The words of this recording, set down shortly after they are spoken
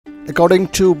According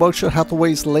to Berkshire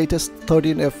Hathaway's latest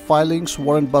 13F filings,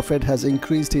 Warren Buffett has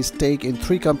increased his stake in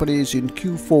 3 companies in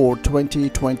Q4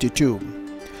 2022.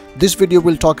 This video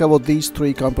will talk about these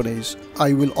 3 companies.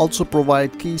 I will also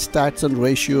provide key stats and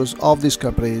ratios of these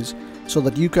companies so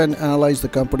that you can analyze the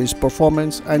company's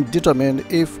performance and determine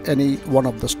if any one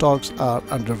of the stocks are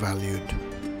undervalued.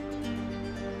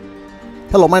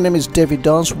 Hello, my name is David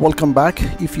Dance. Welcome back.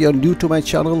 If you are new to my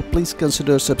channel, please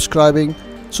consider subscribing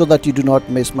so that you do not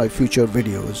miss my future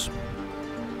videos.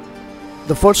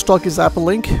 The first stock is Apple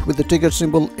Inc. with the ticker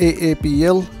symbol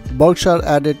AAPL. Berkshire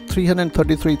added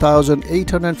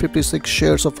 333,856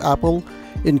 shares of Apple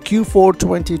in Q4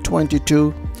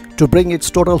 2022 to bring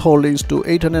its total holdings to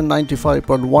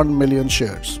 895.1 million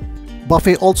shares.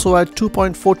 Buffett also had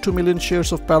 2.42 million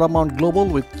shares of Paramount Global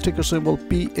with ticker symbol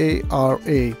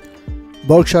PARA.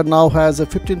 Berkshire now has a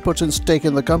 15% stake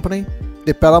in the company.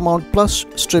 The Paramount Plus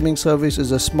streaming service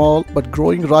is a small but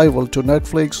growing rival to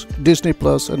Netflix, Disney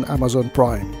Plus and Amazon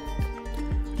Prime.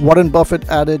 Warren Buffett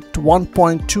added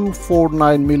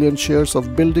 1.249 million shares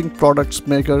of building products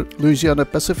maker Louisiana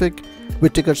Pacific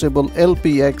with ticker symbol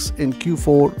LPX in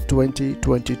Q4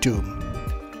 2022.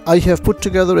 I have put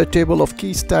together a table of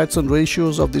key stats and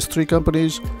ratios of these 3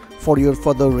 companies for your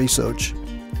further research.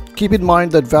 Keep in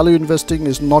mind that value investing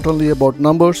is not only about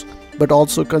numbers, but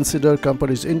also consider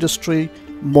company's industry,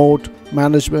 moat,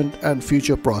 management, and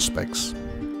future prospects.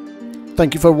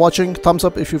 Thank you for watching. Thumbs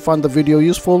up if you found the video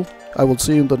useful. I will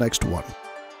see you in the next one.